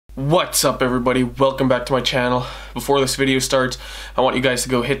What's up everybody, welcome back to my channel. Before this video starts, I want you guys to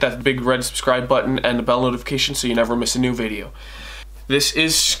go hit that big red subscribe button and the bell notification so you never miss a new video. This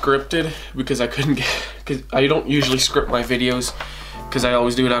is scripted because I don't usually script my videos because I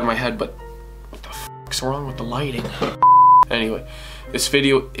always do it out of my head, but what the f***'s wrong with the lighting? Anyway, this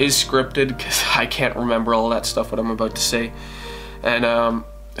video is scripted because I can't remember all that stuff what I'm about to say. And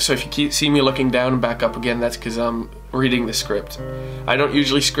so if you see me looking down and back up again, that's because I'm reading the script. I don't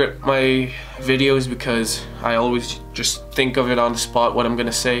usually script my videos because I always just think of it on the spot what I'm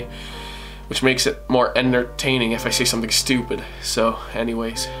gonna say, which makes it more entertaining if I say something stupid. So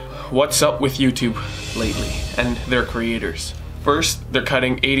anyways, what's up with YouTube lately and their creators? First, they're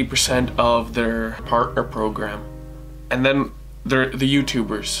cutting 80% of their partner program. And then the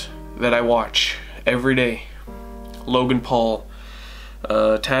YouTubers that I watch every day, Logan Paul,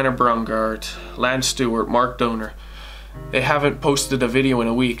 Tanner Brungart, Lance Stewart, Mark Donor, they haven't posted a video in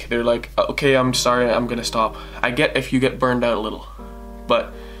a week. They're like, okay, I'm sorry, I'm gonna stop. I get if you get burned out a little,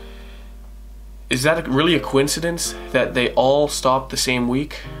 but is that really a coincidence that they all stopped the same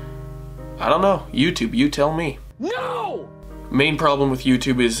week? I don't know. YouTube, you tell me. No! Main problem with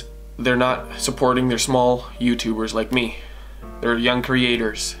YouTube is they're not supporting their small YouTubers like me. They're young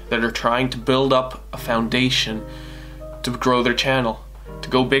creators that are trying to build up a foundation to grow their channel, to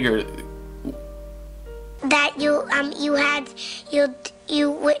go bigger. That you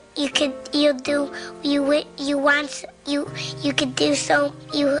could do so.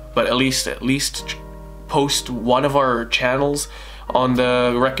 But at least post one of our channels on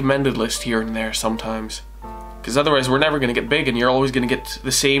the recommended list here and there sometimes, because otherwise we're never gonna get big and you're always gonna get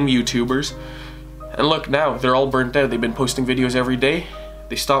the same YouTubers. And look, now they're all burnt out. They've been posting videos every day.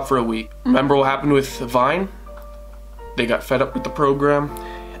 They stopped for a week. Remember what happened with Vine? They got fed up with the program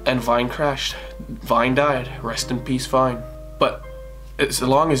and Vine crashed. Vine died. Rest in peace, Vine. But as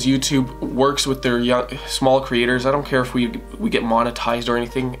long as YouTube works with their small creators, I don't care if we get monetized or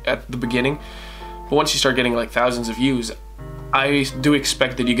anything at the beginning, but once you start getting like thousands of views, I do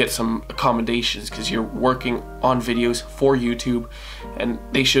expect that you get some accommodations because you're working on videos for YouTube and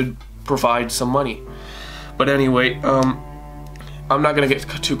they should provide some money. But anyway, I'm not gonna get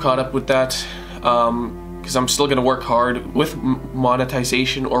too caught up with that. Because I'm still gonna work hard with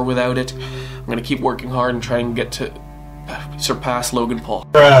monetization or without it. I'm gonna keep working hard and try and get to surpass Logan Paul.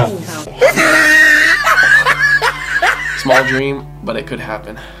 Small dream, but it could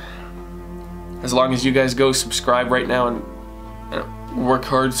happen. As long as you guys go subscribe right now and work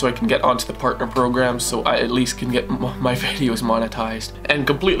hard so I can get onto the partner program, so I at least can get my videos monetized. And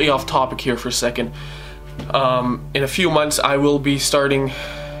completely off topic here for a second. In a few months I will be starting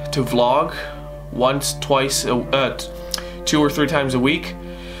to vlog once, twice, 2 or 3 times a week.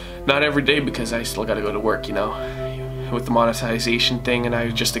 Not every day because I still gotta go to work, you know, with the monetization thing and I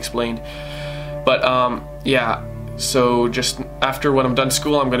just explained. But yeah, so just after when I'm done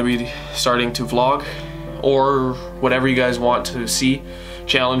school I'm gonna be starting to vlog or whatever you guys want to see.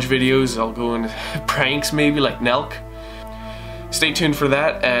 Challenge videos, I'll go into pranks maybe like Nelk. Stay tuned for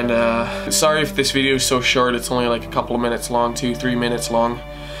that, and sorry if this video is so short. It's only like a couple of minutes long, 2-3 minutes long.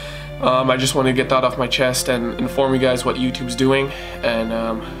 I just want to get that off my chest and inform you guys what YouTube's doing.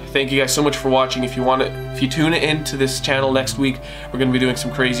 And thank you guys so much for watching. If you tune in to this channel next week, we're going to be doing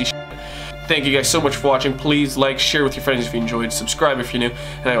some crazy shit. Thank you guys so much for watching. Please like, share with your friends if you enjoyed, subscribe if you're new,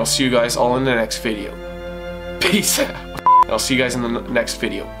 and I will see you guys all in the next video. Peace out. I'll see you guys in the next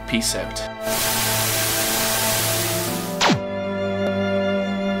video. Peace out.